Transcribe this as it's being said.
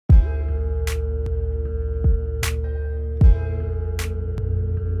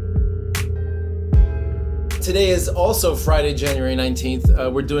Today is also Friday, January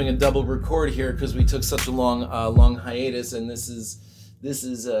 19th. We're doing a double record here because we took such a long hiatus, and this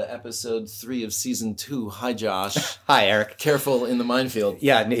is episode 3 of season 2. Hi, Josh. Hi, Eric. Careful in the minefield.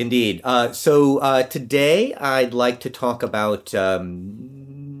 Yeah, indeed. So today I'd like to talk about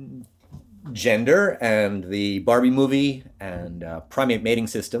gender and the Barbie movie and primate mating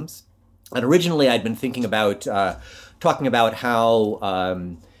systems. And originally I'd been thinking about talking about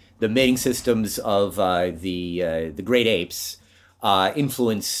how the mating systems of the Great Apes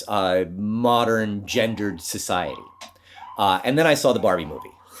influence modern gendered society. And then I saw the Barbie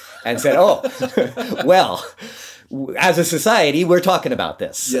movie and said, oh, well, as a society, we're talking about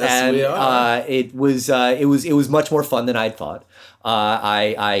this. Yes, and, we are. It was much more fun than I'd thought.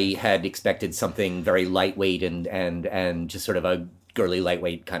 I had expected something very lightweight and just sort of a girly,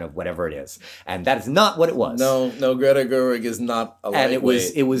 lightweight kind of whatever it is. And that is not what it was. No, Greta Gerwig is not a lightweight.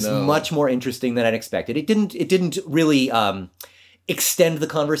 And it was much more interesting than I'd expected. It didn't really extend the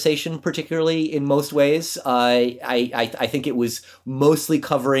conversation particularly in most ways. I think it was mostly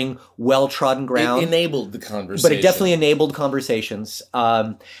covering well-trodden ground. It enabled the conversation. But it definitely enabled conversations.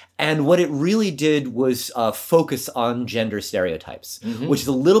 And what it really did was focus on gender stereotypes, which is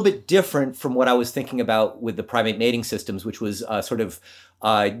a little bit different from what I was thinking about with the primate mating systems, which was sort of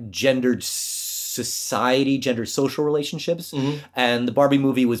gendered society, gendered social relationships. And the Barbie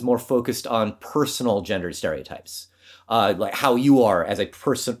movie was more focused on personal gender stereotypes. Like how you are as a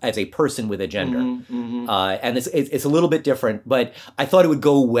person with a gender, and it's a little bit different, but I thought it would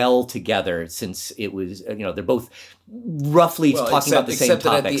go well together since it was they're both roughly talking about the same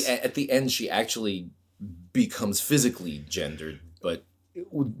topics. That at the end she actually becomes physically gendered, but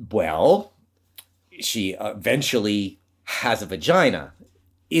she eventually has a vagina.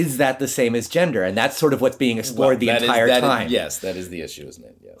 Is that the same as gender? And that's sort of what's being explored the entire time. Yes, that is the issue, isn't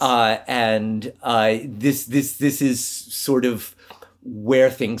it? Yes. And this is sort of where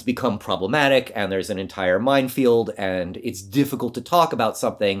things become problematic, and there's an entire minefield, and it's difficult to talk about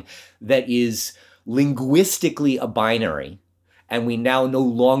something that is linguistically a binary, and we now no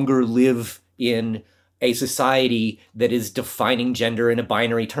longer live in a society that is defining gender in a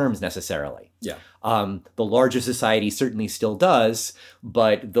binary terms necessarily. Yeah. The larger society certainly still does,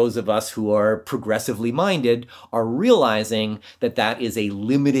 but those of us who are progressively minded are realizing that that is a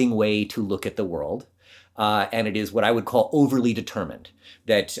limiting way to look at the world. And it is what I would call overly determined,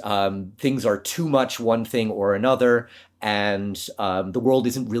 that things are too much one thing or another, and the world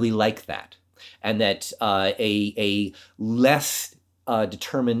isn't really like that. And that a less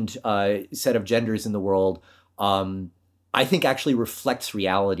determined set of genders in the world, I think actually reflects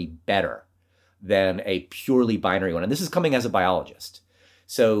reality better than a purely binary one. And this is coming as a biologist.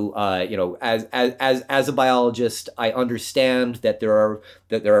 So, as a biologist, I understand that there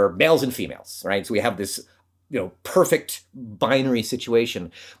are males and females, right? So we have this, perfect binary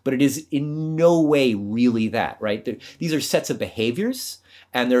situation, but it is in no way really that, right? These are sets of behaviors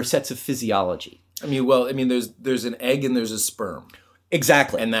and there are sets of physiology. There's an egg and there's a sperm.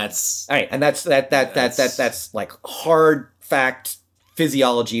 Exactly. And that's all right. And that's like hard fact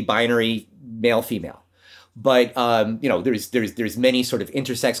physiology, binary, male, female. But there's many sort of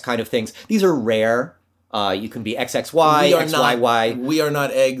intersex kind of things. These are rare. You can be XXY, XYY. We are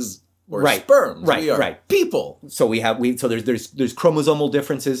not eggs or right. sperms. Right. We are people. So there's chromosomal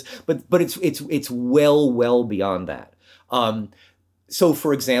differences, but it's well beyond that. So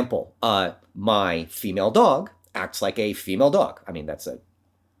for example, my female dog acts like a female dog. I mean, that's a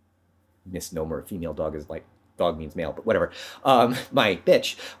misnomer. Female dog is like dog means male, but whatever. My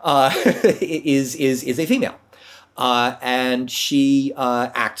bitch is a female, and she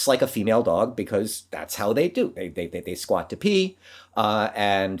acts like a female dog because that's how they do. They squat to pee,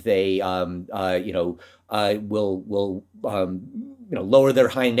 and they will lower their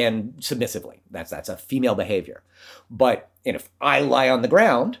hind end submissively. That's a female behavior. But if I lie on the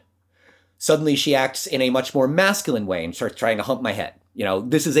ground, suddenly she acts in a much more masculine way and starts trying to hump my head.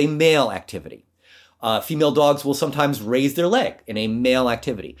 This is a male activity. Female dogs will sometimes raise their leg in a male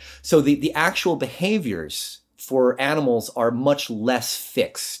activity. So the actual behaviors for animals are much less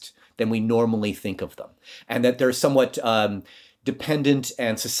fixed than we normally think of them. And that they're somewhat dependent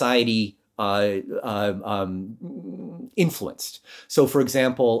and society influenced. So, for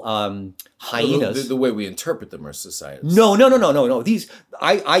example, hyenas. The way we interpret them are societal. No. These,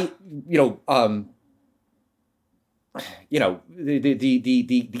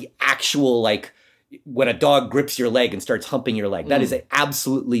 the actual, like, when a dog grips your leg and starts humping your leg, that is an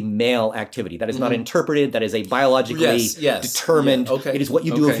absolutely male activity. That is not interpreted. That is a biologically determined. Yeah, okay. It is what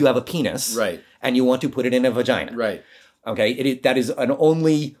you do if you have a penis, right, and you want to put it in a vagina, right. Okay, that is an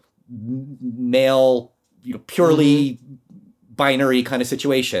only male purely binary kind of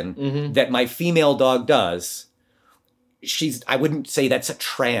situation that my female dog does, I wouldn't say that's a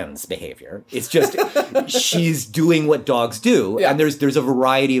trans behavior. It's just she's doing what dogs do. Yeah. And there's a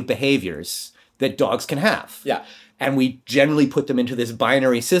variety of behaviors that dogs can have. Yeah. And we generally put them into this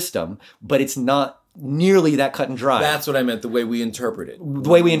binary system, but it's not nearly that cut and dry. That's what I meant, the way we interpret it. The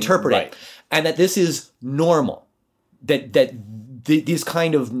way we interpret it. And that this is normal. That these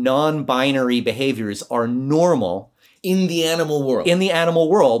kind of non-binary behaviors are normal. In the animal world. In the animal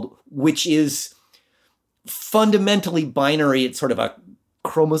world, which is fundamentally binary at sort of a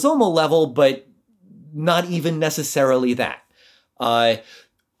chromosomal level, but not even necessarily that.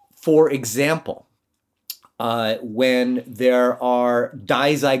 For example, when there are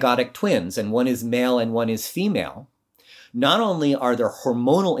dizygotic twins and one is male and one is female, not only are there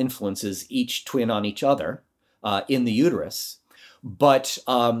hormonal influences, each twin on each other in the uterus, but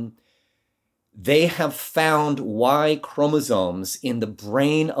they have found Y chromosomes in the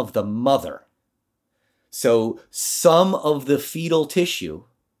brain of the mother. So some of the fetal tissue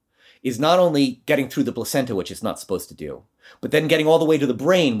is not only getting through the placenta, which it's not supposed to do, but then getting all the way to the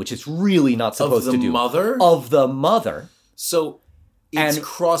brain, which it's really not supposed to do. Of the mother. So it's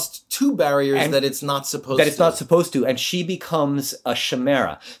crossed two barriers that it's not supposed to. That it's not supposed to. And she becomes a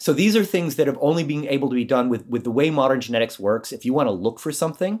chimera. So these are things that have only been able to be done with the way modern genetics works. If you want to look for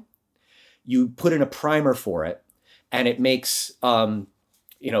something, you put in a primer for it, and it makes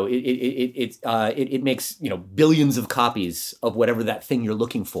it makes billions of copies of whatever that thing you're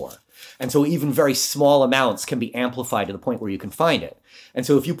looking for. And so even very small amounts can be amplified to the point where you can find it. And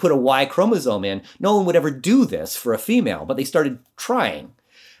so if you put a Y chromosome in, no one would ever do this for a female, but they started trying.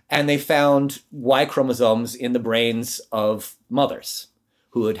 And they found Y chromosomes in the brains of mothers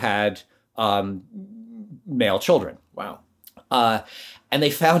who had male children. Wow. And they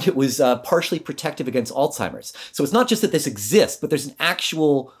found it was partially protective against Alzheimer's. So it's not just that this exists, but there's an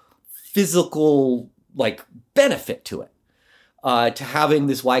actual physical benefit to it. To having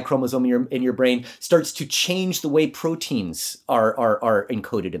this Y chromosome in your brain starts to change the way proteins are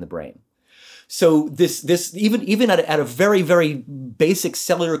encoded in the brain. So this even at a very, very basic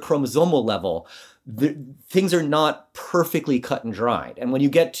cellular chromosomal level, things are not perfectly cut and dried. And when you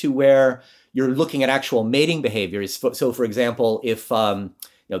get to where you're looking at actual mating behaviors, so for example, if there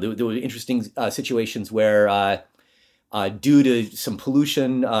were interesting situations where due to some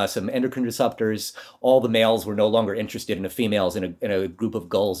pollution, some endocrine disruptors, all the males were no longer interested in the females in a group of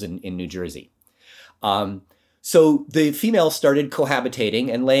gulls in New Jersey. So the females started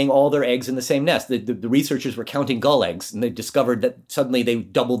cohabitating and laying all their eggs in the same nest. The researchers were counting gull eggs, and they discovered that suddenly they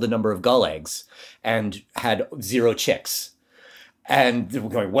doubled the number of gull eggs and had 0 chicks. And they were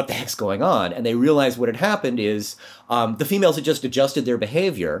going, what the heck's going on? And they realized what had happened is the females had just adjusted their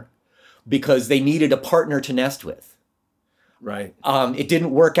behavior because they needed a partner to nest with. Right. It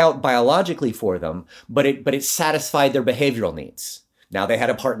didn't work out biologically for them, but it satisfied their behavioral needs. Now they had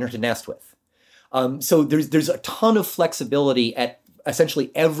a partner to nest with. So there's a ton of flexibility at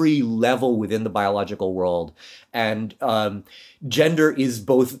essentially every level within the biological world. And gender is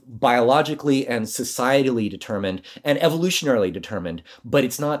both biologically and societally determined and evolutionarily determined, but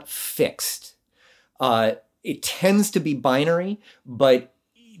it's not fixed. It tends to be binary, but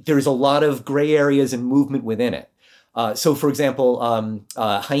there's a lot of gray areas and movement within it. So, for example,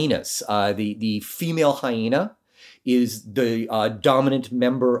 hyenas. The female hyena is the dominant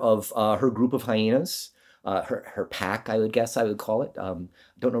member of her group of hyenas. Her pack, I would call it.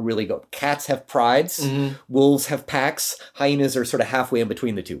 Don't know really. Cats have prides. Mm-hmm. Wolves have packs. Hyenas are sort of halfway in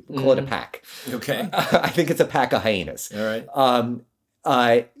between the two. We'll call it a pack. Okay. I think it's a pack of hyenas. All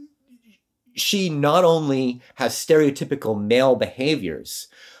right. She not only has stereotypical male behaviors,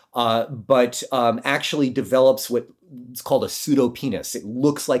 but actually develops what's called a pseudopenis. It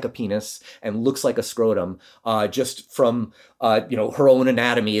looks like a penis and looks like a scrotum, just from her own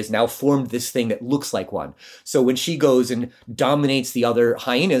anatomy has now formed this thing that looks like one. So when she goes and dominates the other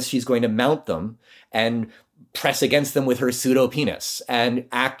hyenas, she's going to mount them and press against them with her pseudopenis and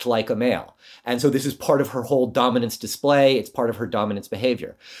act like a male. And so this is part of her whole dominance display. It's part of her dominance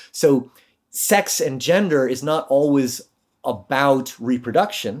behavior. So sex and gender is not always about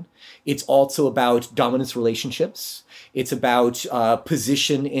reproduction. It's also about dominance relationships. It's about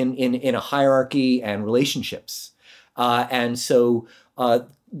position in a hierarchy and relationships. And so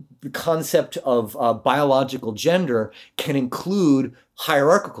the concept of biological gender can include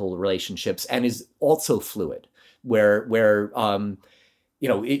hierarchical relationships and is also fluid, where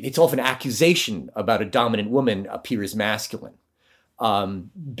it's often accusation about a dominant woman appears masculine,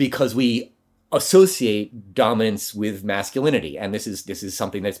 because we associate dominance with masculinity, and this is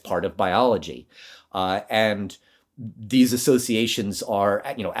something that's part of biology, and these associations are,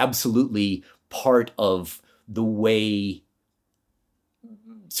 absolutely part of the way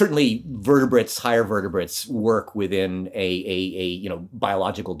certainly higher vertebrates work within a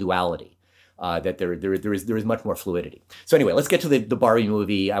biological duality. That there is much more fluidity. So anyway, let's get to the Barbie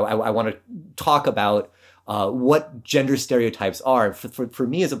movie. I want to talk about what gender stereotypes are. For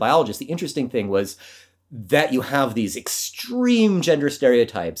me as a biologist, the interesting thing was that you have these extreme gender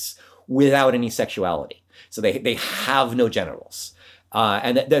stereotypes without any sexuality. So they have no genitals,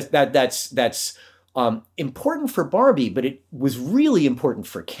 and that's important for Barbie, but it was really important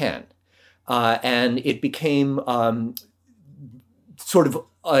for Ken, and it became sort of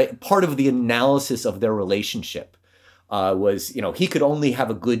part of the analysis of their relationship. Was he could only have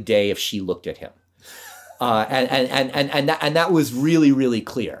a good day if she looked at him. And that was really, really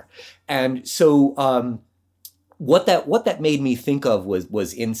clear. And so what that made me think of was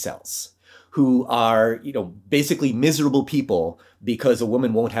incels, who are, basically miserable people because a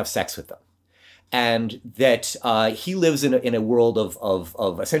woman won't have sex with them. And that he lives in a world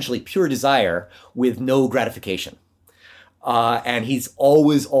of essentially pure desire with no gratification. And he's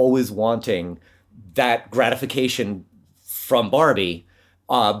always wanting that gratification from Barbie,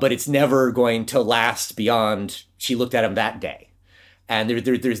 but it's never going to last beyond she looked at him that day. And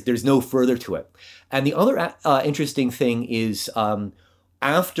there's no further to it. And the other interesting thing is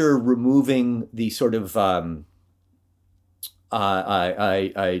after removing the sort of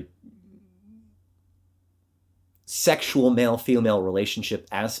sexual male-female relationship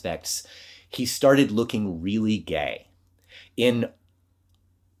aspects, he started looking really gay in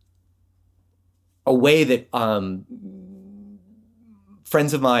a way that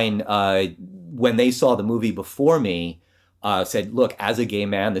friends of mine, when they saw the movie before me, said, "Look, as a gay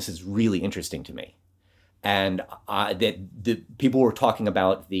man, this is really interesting to me." And that the people were talking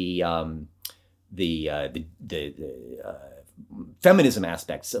about the feminism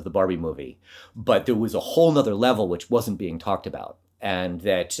aspects of the Barbie movie, but there was a whole nother level which wasn't being talked about, and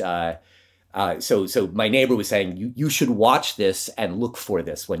that so my neighbor was saying, you should watch this and look for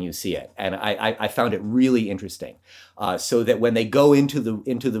this when you see it, and I found it really interesting, so that when they go into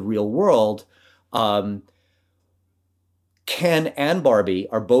the real world, Ken and Barbie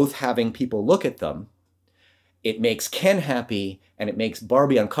are both having people look at them. It makes Ken happy and it makes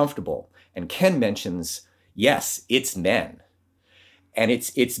Barbie uncomfortable. And Ken mentions, yes, it's men. And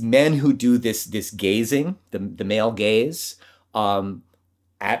it's men who do this gazing, the male gaze,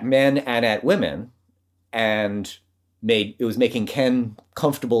 at men and at women, and it was making Ken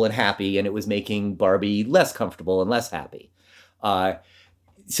comfortable and happy, and it was making Barbie less comfortable and less happy.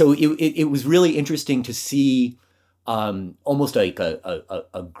 So it was really interesting to see almost like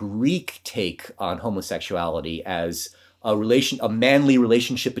a Greek take on homosexuality as a manly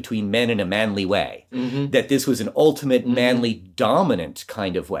relationship between men in a manly way. Mm-hmm. That this was an ultimate manly dominant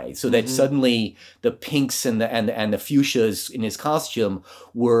kind of way. So that suddenly the pinks and the fuchsias in his costume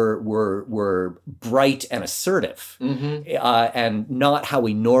were bright and assertive, and not how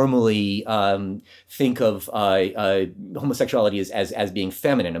we normally think of homosexuality as being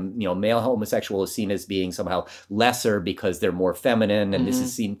feminine. Male homosexual is seen as being somehow lesser because they're more feminine, and this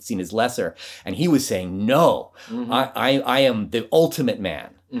is seen as lesser. And he was saying, no, I am the ultimate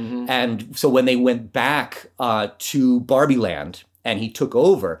man. And so when they went back to Barbie Land and he took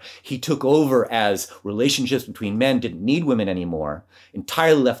over as relationships between men didn't need women anymore,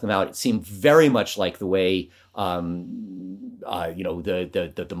 entirely left them out. It seemed very much like the way the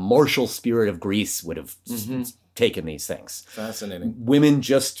martial spirit of Greece would have taken these things. Fascinating. Women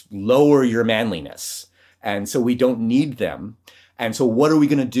just lower your manliness, and so we don't need them. And so what are we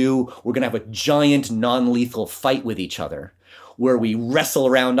going to do? We're going to have a giant non-lethal fight with each other where we wrestle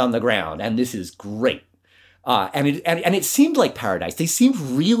around on the ground, and this is great. And it seemed like paradise. They seemed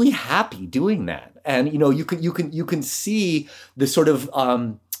really happy doing that. And you can see the sort of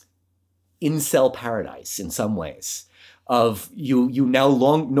incel paradise in some ways of you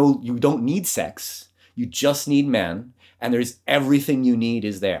don't need sex. You just need men, and there's everything you need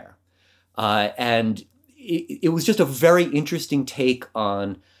is there. And it was just a very interesting take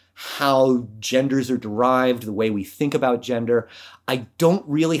on how genders are derived, the way we think about gender. I don't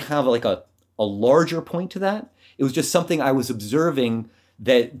really have a larger point to that. It was just something I was observing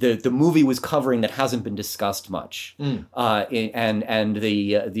that the movie was covering that hasn't been discussed much, and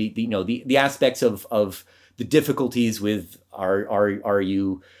the aspects of the difficulties with are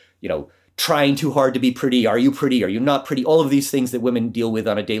you trying too hard to be pretty? Are you pretty? Are you not pretty? All of these things that women deal with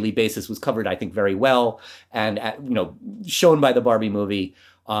on a daily basis was covered, I think, very well, and shown by the Barbie movie.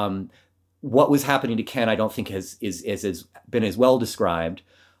 what was happening to Ken, I don't think has been as well described.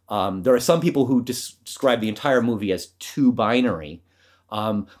 There are some people who describe the entire movie as too binary.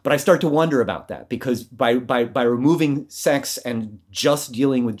 But I start to wonder about that, because by removing sex and just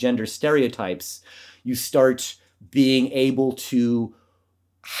dealing with gender stereotypes, you start being able to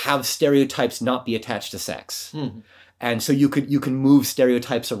have stereotypes not be attached to sex. And so you can move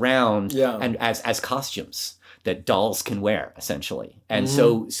stereotypes around and as costumes that dolls can wear, essentially. And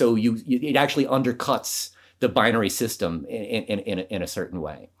so it actually undercuts the binary system in a certain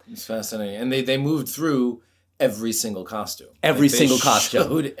way. It's fascinating. And they moved through every single costume. Every single costume.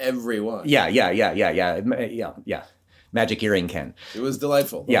 Showed everyone. Yeah. Magic earring Ken. It was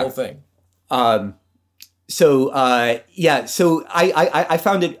delightful. The whole thing. So I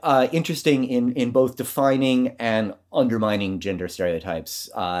found it interesting in both defining and undermining gender stereotypes,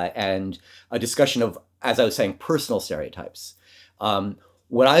 and a discussion of, as I was saying, personal stereotypes.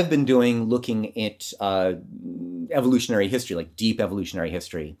 What I've been doing, looking at evolutionary history, like deep evolutionary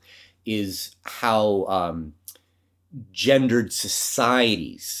history, is how gendered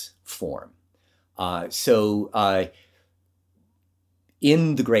societies form.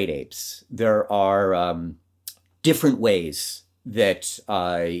 In the Great Apes, there are different ways that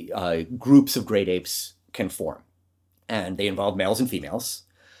groups of great apes can form. And they involve males and females.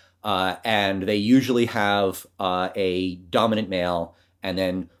 And they usually have a dominant male and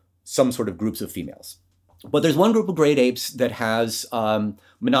then some sort of groups of females. But there's one group of great apes that has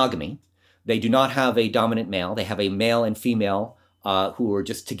monogamy. They do not have a dominant male. They have a male and female who are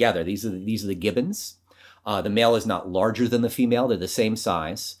just together. These are the gibbons. The male is not larger than the female. They're the same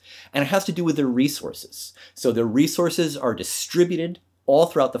size. And it has to do with their resources. So their resources are distributed all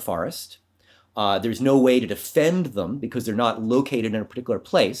throughout the forest. There's no way to defend them because they're not located in a particular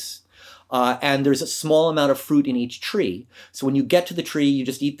place. And there's a small amount of fruit in each tree. So when you get to the tree, you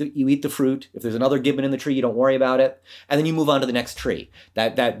just eat the fruit. If there's another gibbon in the tree, you don't worry about it. And then you move on to the next tree.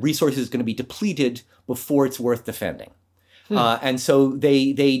 That resource is going to be depleted before it's worth defending. And so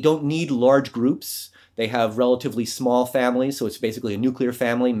they don't need large groups. They have relatively small families, so it's basically a nuclear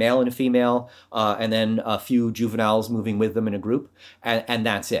family, male and a female, and then a few juveniles moving with them in a group, and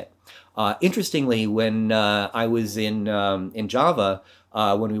that's it. Interestingly, when I was in Java,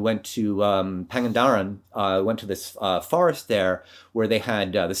 when we went to Pangandaran, went to this forest there where they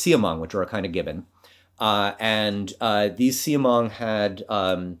had the siamang, which are a kind of gibbon, and these siamang had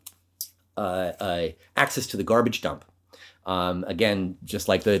access to the garbage dump. Again, just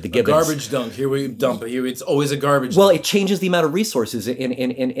like the gibbons. Garbage dump. Here we dump it. Here it's always a garbage Well, dump. it changes the amount of resources in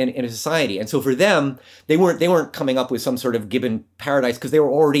a society. And so for them, they weren't coming up with some sort of gibbon paradise because they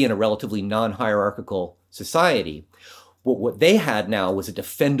were already in a relatively non-hierarchical society. What they had now was a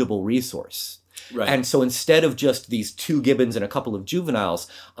defendable resource. Right. And so instead of just these 2 gibbons and a couple of juveniles,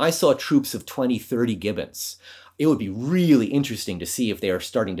 I saw troops of 20, 30 gibbons. It would be really interesting to see if they are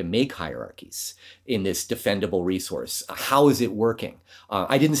starting to make hierarchies in this defendable resource. How is it working?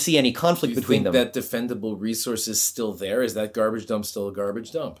 I didn't see any conflict between them. Do you think that defendable resource is still there? Is that garbage dump still a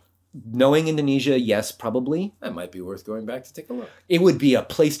garbage dump? Knowing Indonesia, yes, probably. That might be worth going back to take a look. It would be a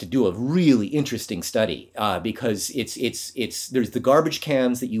place to do a really interesting study because there's the garbage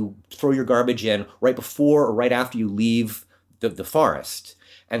cans that you throw your garbage in right before or right after you leave the forest.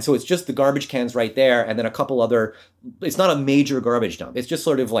 And so it's just the garbage cans right there, and then a couple other. It's not a major garbage dump. It's just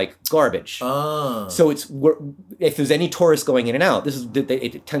sort of like garbage. So if there's any tourists going in and out,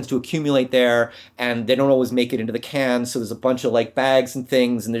 it tends to accumulate there, and they don't always make it into the cans. So there's a bunch of like bags and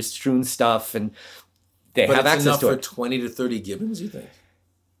things, and there's strewn stuff, and they have access to it. But it's enough for 20 to 30 gibbons, you think?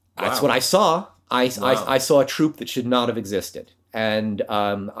 That's what I saw. I saw a troop that should not have existed, and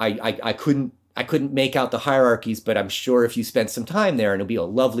I couldn't make out the hierarchies, but I'm sure if you spent some time there, and it'll be a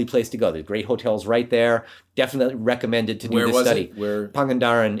lovely place to go. There's great hotels right there. Definitely recommended to do this study. Where?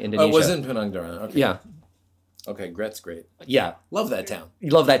 Pangandaran, Indonesia. Oh, it was in Pangandaran. Okay. Yeah. Okay, Gret's great. Yeah. Love that town.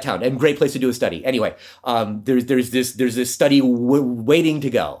 You love that town, and great place to do a study. Anyway, there's this study waiting to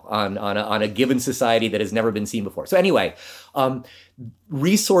go on a given society that has never been seen before. So anyway,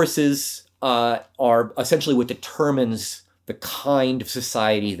 resources are essentially what determines the kind of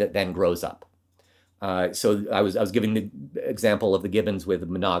society that then grows up. So I was giving the example of the gibbons with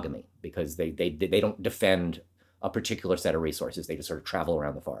monogamy because they don't defend a particular set of resources. They just sort of travel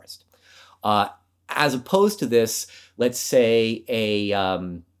around the forest. As opposed to this, let's say a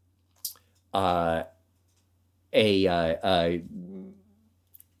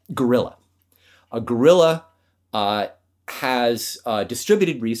gorilla. A gorilla has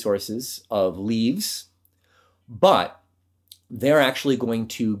distributed resources of leaves, but they're actually going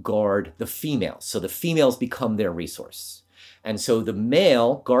to guard the females. So the females become their resource. And so the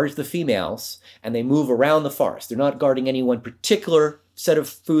male guards the females, and they move around the forest. They're not guarding any one particular set of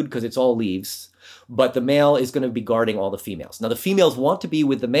food because it's all leaves, but the male is going to be guarding all the females. Now, the females want to be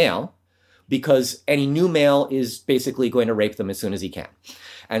with the male because any new male is basically going to rape them as soon as he can.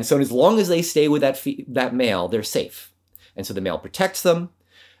 And so as long as they stay with that male, they're safe. And so the male protects them,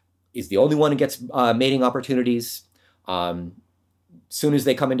 is the only one who gets mating opportunities. Soon as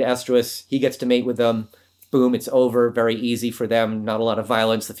they come into estrus, he gets to mate with them. Boom, it's over. Very easy for them. Not a lot of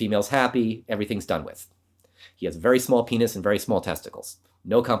violence. The female's happy. Everything's done with. He has a very small penis and very small testicles.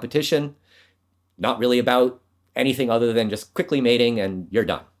 No competition. Not really about anything other than just quickly mating and you're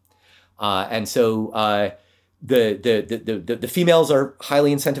done. And so the females are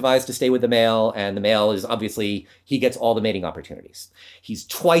highly incentivized to stay with the male, and the male is obviously, he gets all the mating opportunities. He's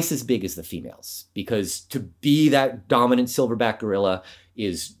twice as big as the females because to be that dominant silverback gorilla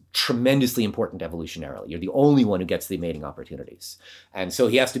is tremendously important evolutionarily. You're the only one who gets the mating opportunities. And so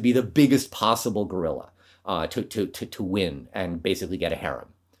he has to be the biggest possible gorilla to win and basically get a harem.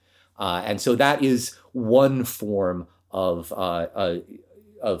 And so that is one form of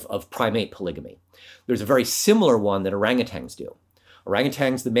primate polygamy. There's a very similar one that orangutans do.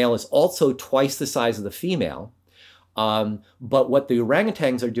 Orangutans, the male is also twice the size of the female. But what the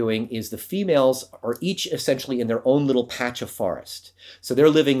orangutans are doing is the females are each essentially in their own little patch of forest. So they're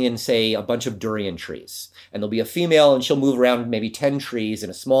living in, say, a bunch of durian trees. And there'll be a female and she'll move around maybe 10 trees in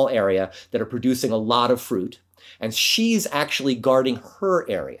a small area that are producing a lot of fruit. And she's actually guarding her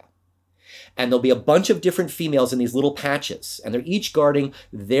area. And there'll be a bunch of different females in these little patches. And they're each guarding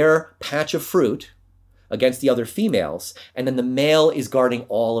their patch of fruit against the other females. And then the male is guarding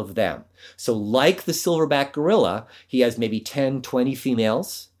all of them. So like the silverback gorilla, he has maybe 10, 20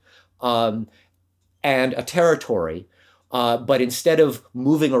 females and a territory. But instead of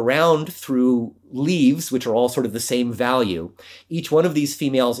moving around through leaves, which are all sort of the same value, each one of these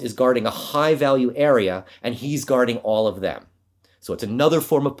females is guarding a high value area and he's guarding all of them. So it's another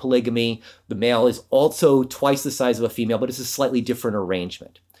form of polygamy. The male is also twice the size of a female, but it's a slightly different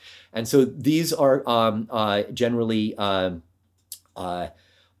arrangement. And so these are generally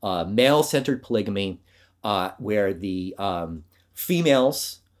male-centered polygamy, where the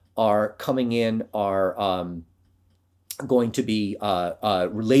females are coming in, are going to be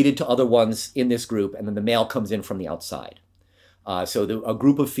related to other ones in this group, and then the male comes in from the outside. So a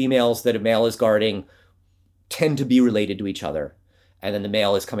group of females that a male is guarding tend to be related to each other, and then the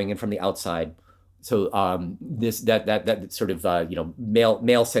male is coming in from the outside. So that sort of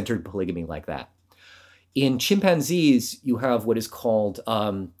male-centered polygamy like that. In chimpanzees, you have what is called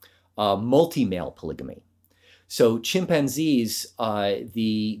multi-male polygamy. So chimpanzees,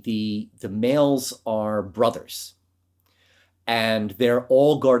 the males are brothers, and they're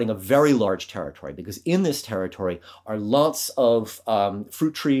all guarding a very large territory because in this territory are lots of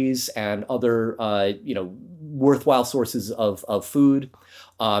fruit trees and other worthwhile sources of food.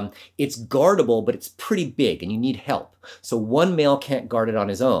 It's guardable, but it's pretty big and you need help. So one male can't guard it on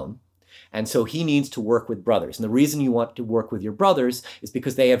his own. And so he needs to work with brothers. And the reason you want to work with your brothers is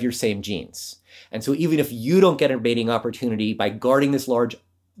because they have your same genes. And so even if you don't get a mating opportunity by guarding this large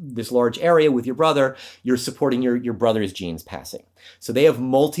area with your brother, you're supporting your brother's genes passing. So they have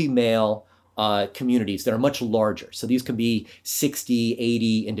multi-male communities that are much larger. So these can be 60,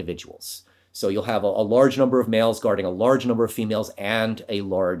 80 individuals. So you'll have a large number of males guarding a large number of females and a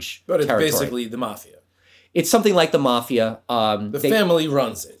large territory. But it's basically the mafia. It's something like the mafia. The family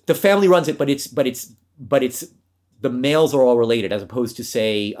runs it. The family runs it, but it's the males are all related, as opposed to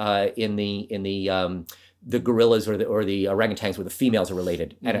say in the gorillas or the orangutans where the females are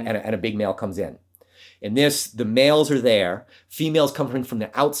related and a big male comes in. In this, the males are there. Females come in from the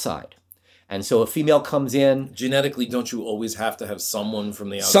outside. And so a female comes in. Genetically, don't you always have to have someone from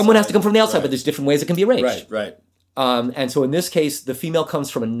the outside? Someone has to come from the outside, right. But there's different ways it can be arranged. Right. And so in this case, the female comes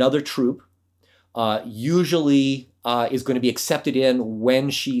from another troop, usually is going to be accepted in when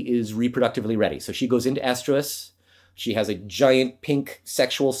she is reproductively ready. So she goes into estrus. She has a giant pink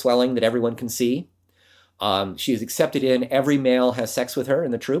sexual swelling that everyone can see. She is accepted in. Every male has sex with her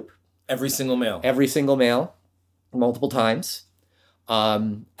in the troop. Every single male. Every single male, multiple times.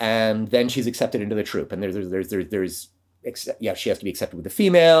 And then she's accepted into the troop. And she has to be accepted with the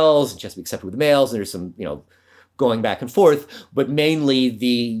females, and she has to be accepted with the males, and there's some, going back and forth. But mainly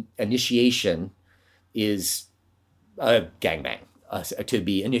the initiation is a gangbang, to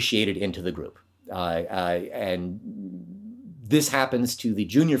be initiated into the group. And this happens to the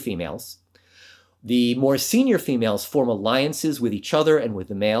junior females. The more senior females form alliances with each other and with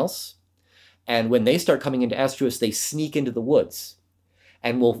the males. And when they start coming into estrus, they sneak into the woods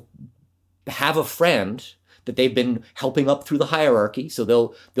and will have a friend that they've been helping up through the hierarchy. So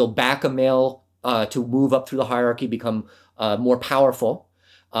they'll back a male to move up through the hierarchy, become more powerful.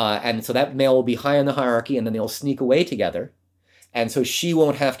 And so that male will be high in the hierarchy, and then they'll sneak away together. And so she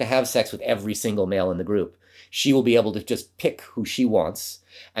won't have to have sex with every single male in the group. She will be able to just pick who she wants.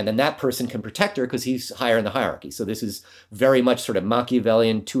 And then that person can protect her because he's higher in the hierarchy. So this is very much sort of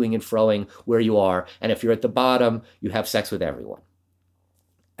Machiavellian, toing and froing where you are. And if you're at the bottom, you have sex with everyone.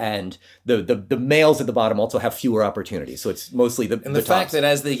 And the males at the bottom also have fewer opportunities. So it's mostly the And the fact that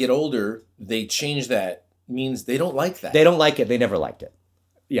as they get older, they change that means they don't like that. They don't like it. They never liked it.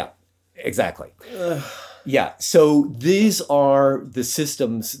 Yeah, exactly. Yeah, so these are the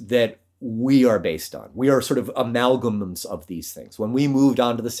systems that we are based on. We are sort of amalgams of these things. When we moved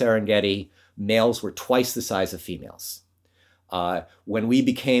onto the Serengeti, males were twice the size of females. When we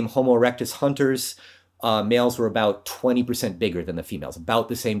became Homo erectus hunters, males were about 20% bigger than the females, about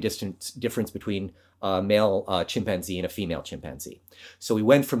the same difference between a male chimpanzee and a female chimpanzee. So we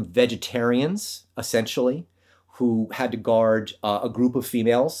went from vegetarians, essentially, who had to guard a group of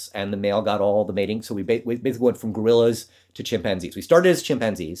females, and the male got all the mating. So we basically went from gorillas to chimpanzees. We started as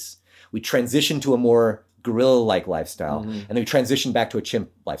chimpanzees. We transitioned to a more gorilla-like lifestyle, and then we transitioned back to a chimp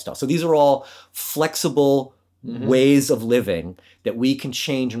lifestyle. So these are all flexible ways of living that we can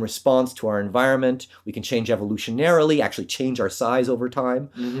change in response to our environment. We can change evolutionarily, actually change our size over time,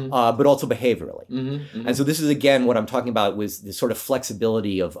 but also behaviorally. And so this is, again, what I'm talking about was this sort of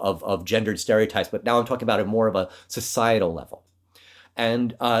flexibility of gendered stereotypes, but now I'm talking about it more of a societal level.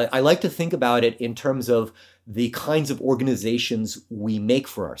 And I like to think about it in terms of the kinds of organizations we make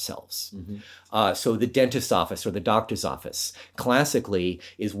for ourselves. So the dentist's office or the doctor's office classically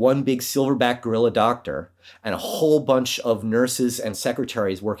is one big silverback gorilla doctor and a whole bunch of nurses and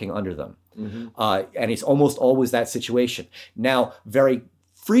secretaries working under them. And it's almost always that situation. Now, very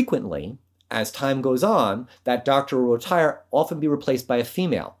frequently, as time goes on, that doctor will retire, often be replaced by a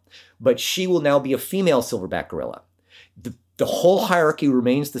female. But she will now be a female silverback gorilla. The whole hierarchy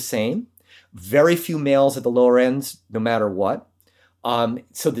remains the same. Very few males at the lower ends, no matter what.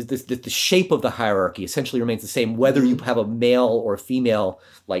 So the shape of the hierarchy essentially remains the same. Whether you have a male or a female,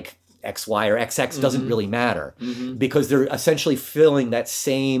 like XY or XX, doesn't really matter, because they're essentially filling that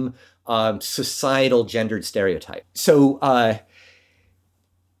same societal gendered stereotype. So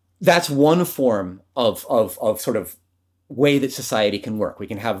that's one form of sort of way that society can work. We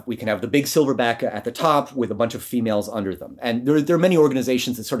can have the big silverback at the top with a bunch of females under them, and there are many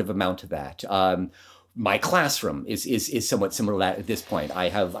organizations that sort of amount to that. My classroom is somewhat similar to that at this point. I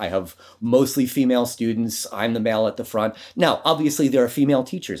have mostly female students. I'm the male at the front. Now, obviously, there are female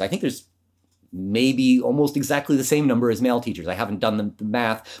teachers. I think there's maybe almost exactly the same number as male teachers. I haven't done the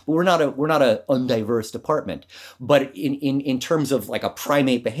math, but we're not a undiverse department. But in terms of like a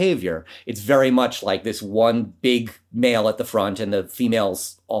primate behavior, it's very much like this one big male at the front and the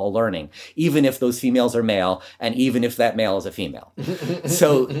females all learning, even if those females are male and even if that male is a female.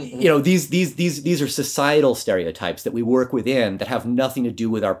 So, these are societal stereotypes that we work within that have nothing to do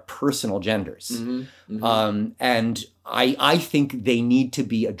with our personal genders. And I think they need to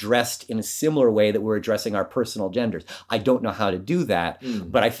be addressed in a similar way that we're addressing our personal genders. I don't know how to do that,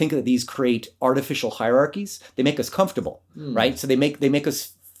 but I think that these create artificial hierarchies. They make us comfortable, right? So they make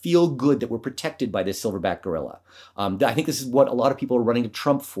us feel good that we're protected by this silverback gorilla. I think this is what a lot of people are running to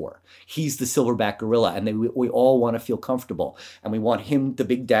Trump for. He's the silverback gorilla, and we all want to feel comfortable, and we want him, the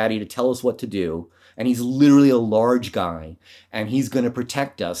big daddy, to tell us what to do. And he's literally a large guy, and he's going to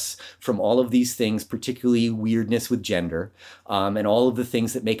protect us from all of these things, particularly weirdness with gender, and all of the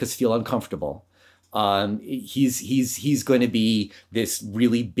things that make us feel uncomfortable. He's going to be this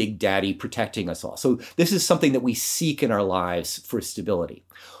really big daddy protecting us all. So this is something that we seek in our lives for stability.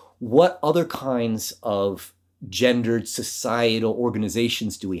 What other kinds of gendered societal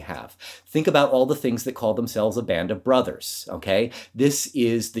organizations do we have? Think about all the things that call themselves a band of brothers, okay? This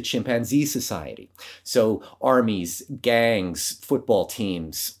is the chimpanzee society. So armies, gangs, football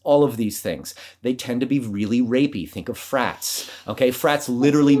teams, all of these things, they tend to be really rapey. Think of frats, okay? Frats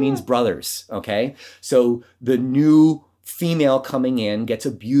literally means brothers, okay? So the new female coming in gets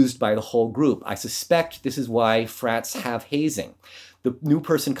abused by the whole group. I suspect this is why frats have hazing. The new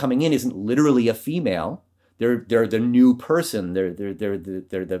person coming in isn't literally a female. They're the new person. They're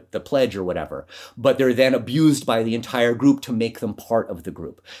the pledge or whatever. But they're then abused by the entire group to make them part of the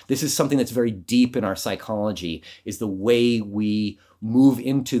group. This is something that's very deep in our psychology, is the way we move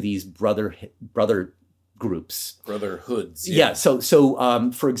into these brother groups. Brotherhoods. Yeah. So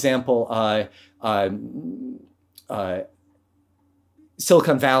for example,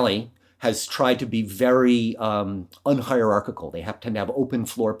 Silicon Valley has tried to be very unhierarchical. They tend to have open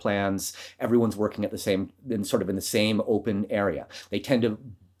floor plans. Everyone's working at the same, in the same open area. They tend to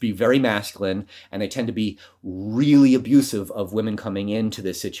be very masculine, and they tend to be really abusive of women coming into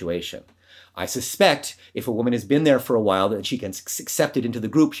this situation. I suspect if a woman has been there for a while, that she gets accepted into the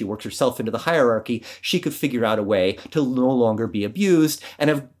group, she works herself into the hierarchy, she could figure out a way to no longer be abused and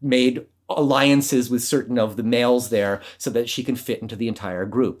have made alliances with certain of the males there so that she can fit into the entire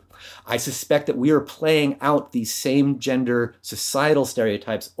group. I suspect that we are playing out these same gender societal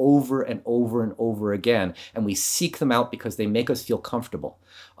stereotypes over and over and over again, and we seek them out because they make us feel comfortable.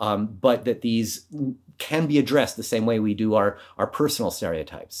 But that these can be addressed the same way we do our personal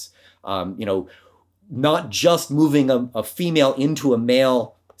stereotypes. Not just moving a female into a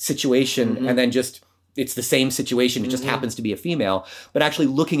male situation and then just it's the same situation, it just happens to be a female, but actually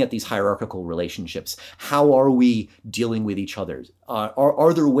looking at these hierarchical relationships. How are we dealing with each other?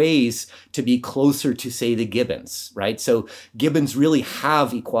 Are there ways to be closer to, say, the gibbons, right? So gibbons really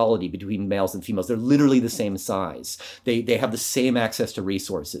have equality between males and females. They're literally the same size. They have the same access to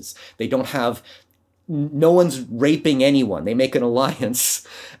resources. They don't have no one's raping anyone. They make an alliance,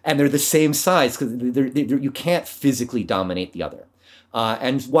 and they're the same size because you can't physically dominate the other.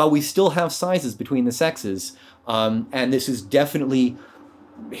 And while we still have sizes between the sexes, and this has definitely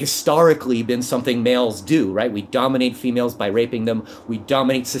historically been something males do, right? We dominate females by raping them. We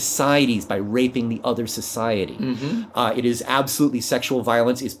dominate societies by raping the other society. It is absolutely, sexual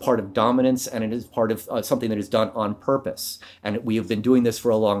violence is part of dominance, and it is part of something that is done on purpose. And we have been doing this for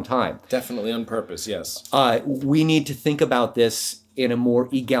a long time. Definitely on purpose, yes. We need to think about this in a more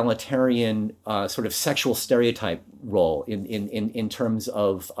egalitarian sort of sexual stereotype role in terms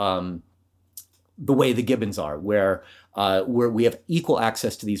of the way the gibbons are, where we have equal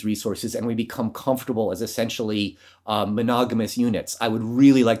access to these resources and we become comfortable as essentially monogamous units. I would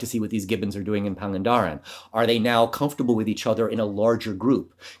really like to see what these gibbons are doing in Pangandaran. Are they now comfortable with each other in a larger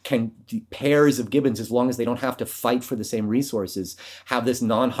group? Can pairs of gibbons, as long as they don't have to fight for the same resources, have this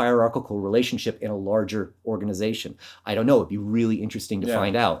non-hierarchical relationship in a larger organization? I don't know. It'd be really interesting to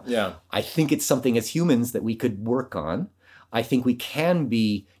find out. Yeah. I think it's something as humans that we could work on. I think we can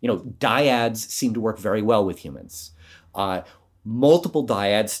be, dyads seem to work very well with humans. Multiple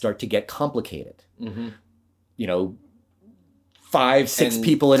dyads start to get complicated. 5, 6 And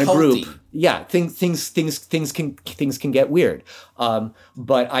people in a culty. group. Yeah, things can get weird.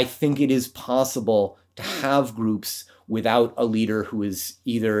 But I think it is possible to have groups without a leader who is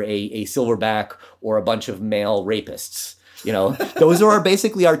either a silverback or a bunch of male rapists. Those are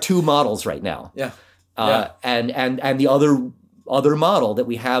basically our two models right now. Yeah. And the other model that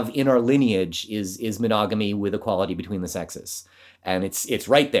we have in our lineage is monogamy with equality between the sexes, and it's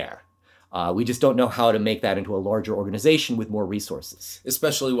right there. We just don't know how to make that into a larger organization with more resources.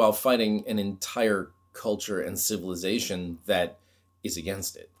 Especially while fighting an entire culture and civilization that is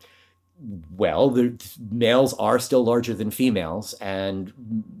against it. Well, the males are still larger than females, and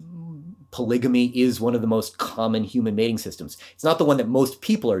polygamy is one of the most common human mating systems. It's not the one that most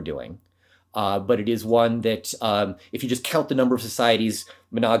people are doing. But it is one that, if you just count the number of societies,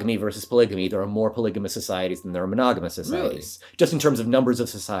 monogamy versus polygamy, there are more polygamous societies than there are monogamous societies. Really? Just in terms of numbers of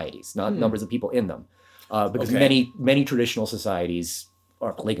societies, not numbers of people in them. Because many traditional societies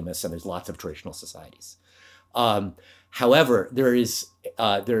are polygamous, and there's lots of traditional societies. However,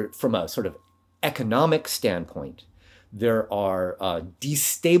 from a sort of economic standpoint, there are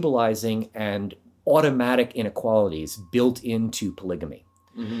destabilizing and automatic inequalities built into polygamy.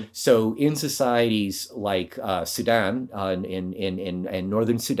 So in societies like Sudan, in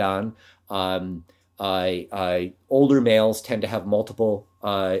northern Sudan, older males tend to have multiple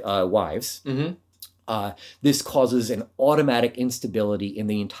wives. This causes an automatic instability in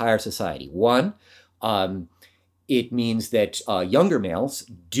the entire society. One, it means that younger males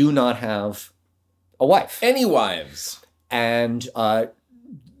do not have a wife. Any wives. And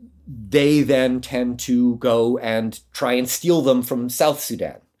they then tend to go and try and steal them from South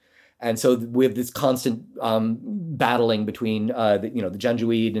Sudan. And so we have this constant battling between the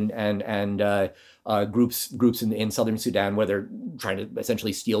Janjaweed and groups in southern Sudan where they're trying to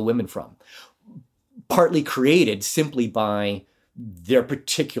essentially steal women from. Partly created simply by their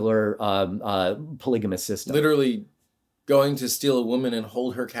particular polygamous system. Literally going to steal a woman and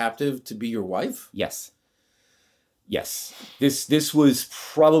hold her captive to be your wife? Yes. Yes, this was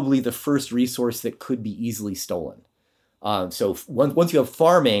probably the first resource that could be easily stolen. So once you have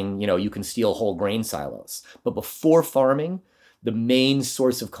farming, you can steal whole grain silos. But before farming, the main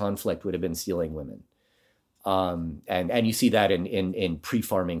source of conflict would have been stealing women. And you see that in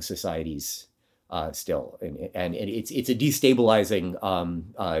pre-farming societies still. And it's a destabilizing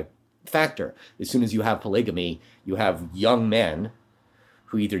factor. As soon as you have polygamy, you have young men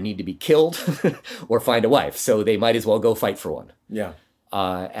who either need to be killed or find a wife, so they might as well go fight for one. Yeah.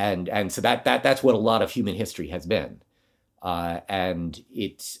 And so that's what a lot of human history has been. And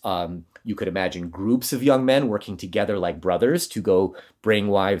it's you could imagine groups of young men working together like brothers to go bring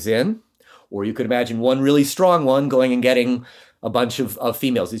wives in, or you could imagine one really strong one going and getting a bunch of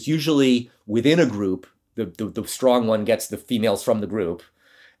females. It's usually within a group. The strong one gets the females from the group,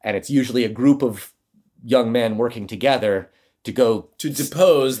 and it's usually a group of young men working together to go to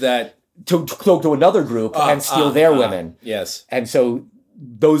depose that to go to another group and steal their women. Yes, and so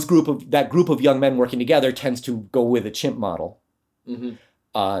that group of young men working together tends to go with a chimp model.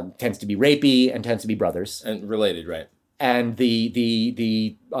 Tends to be rapey and tends to be brothers and related, right? And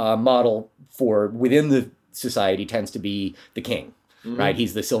the model for within the society tends to be the king. Right,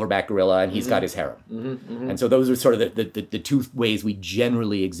 he's the silverback gorilla, and he's got his harem, and so those are sort of the two ways we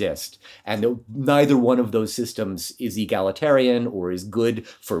generally exist. And neither one of those systems is egalitarian or is good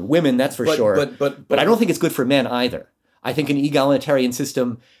for women. That's for sure. But I don't think it's good for men either. I think an egalitarian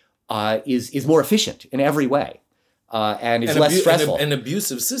system is more efficient in every way, and is less stressful. An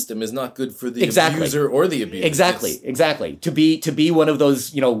abusive system is not good for the abuser or the abused. Exactly. To be one of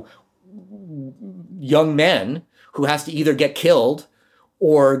those young men who has to either get killed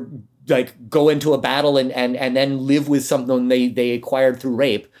or like go into a battle and then live with something they acquired through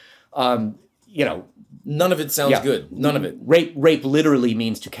rape. None of it sounds good. None of it. Rape literally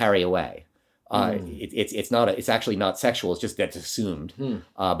means to carry away. It's actually not sexual. It's just that's assumed.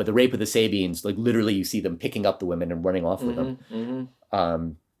 But the rape of the Sabians, like literally, you see them picking up the women and running off with them.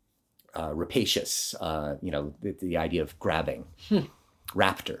 Rapacious. The idea of grabbing.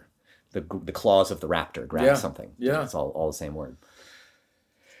 Raptor. The claws of the raptor grab something. Yeah, it's all the same word.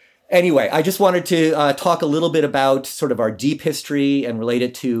 Anyway, I just wanted to talk a little bit about sort of our deep history and relate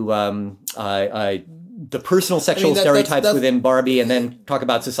it to the personal sexual stereotypes within Barbie, and then talk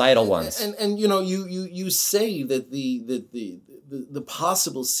about societal ones. And you say that the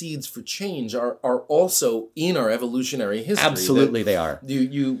possible seeds for change are also in our evolutionary history. Absolutely, they are.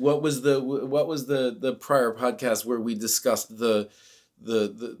 What was the prior podcast where we discussed the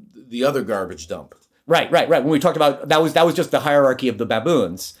other garbage dump? Right. When we talked about that was just the hierarchy of the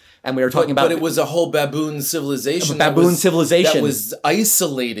baboons, and we were talking about. But it was a whole baboon civilization. That was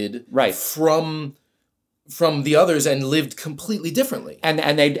isolated from the others and lived completely differently. And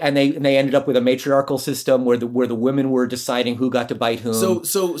they ended up with a matriarchal system where the women were deciding who got to bite whom.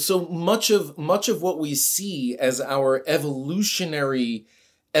 So much of what we see as our evolutionarily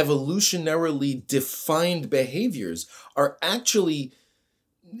defined behaviors are actually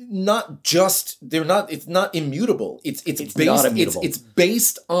it's not immutable. It's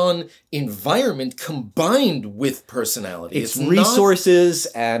based on environment combined with personality. It's resources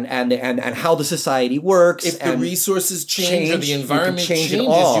and how the society works. If the resources change or the environment changes,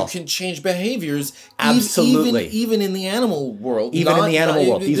 you can change behaviors. Absolutely. Even in the animal world. These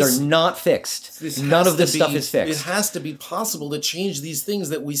are not fixed. None of this stuff is fixed. It has to be possible to change these things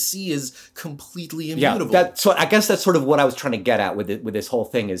that we see as completely immutable. So I guess that's sort of what I was trying to get at with this whole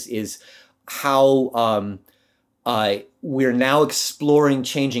thing is how we're now exploring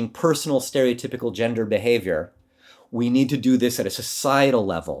changing personal stereotypical gender behavior. We need to do this at a societal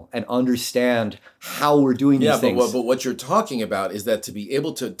level and understand how we're doing these things. But what you're talking about is that to be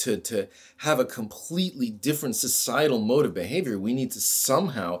able to have a completely different societal mode of behavior, we need to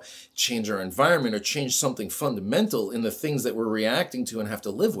somehow change our environment or change something fundamental in the things that we're reacting to and have to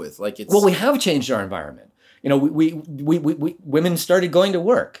live with. Well, we have changed our environment. We women started going to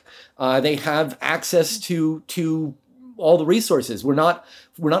work. They have access to all the resources. We're not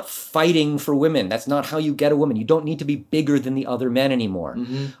fighting for women. That's not how you get a woman. You don't need to be bigger than the other men anymore.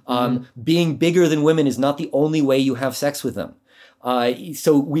 Being bigger than women is not the only way you have sex with them.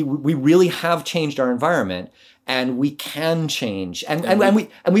 So we really have changed our environment, and we can change, and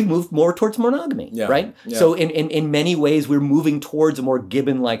we've moved more towards monogamy, right? Yeah. So in many ways, we're moving towards a more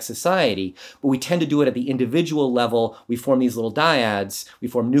Gibbon-like society, but we tend to do it at the individual level. We form these little dyads, we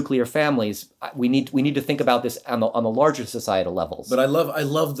form nuclear families. We need to think about this on the larger societal levels. But I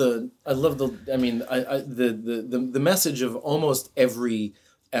love the message of almost every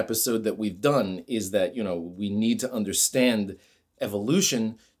episode that we've done is that we need to understand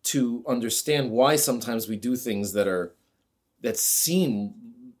evolution to understand why sometimes we do things that seem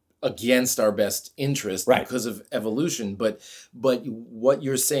against our best interest because of evolution. But what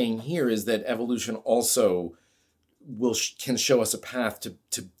you're saying here is that evolution also can show us a path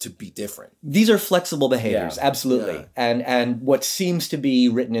to be different. These are flexible behaviors, Yeah. absolutely. Yeah. And what seems to be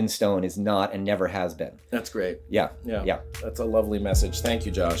written in stone is not and never has been. That's great. Yeah. Yeah. Yeah. That's a lovely message. Thank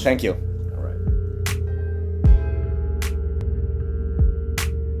you, Josh. Thank you.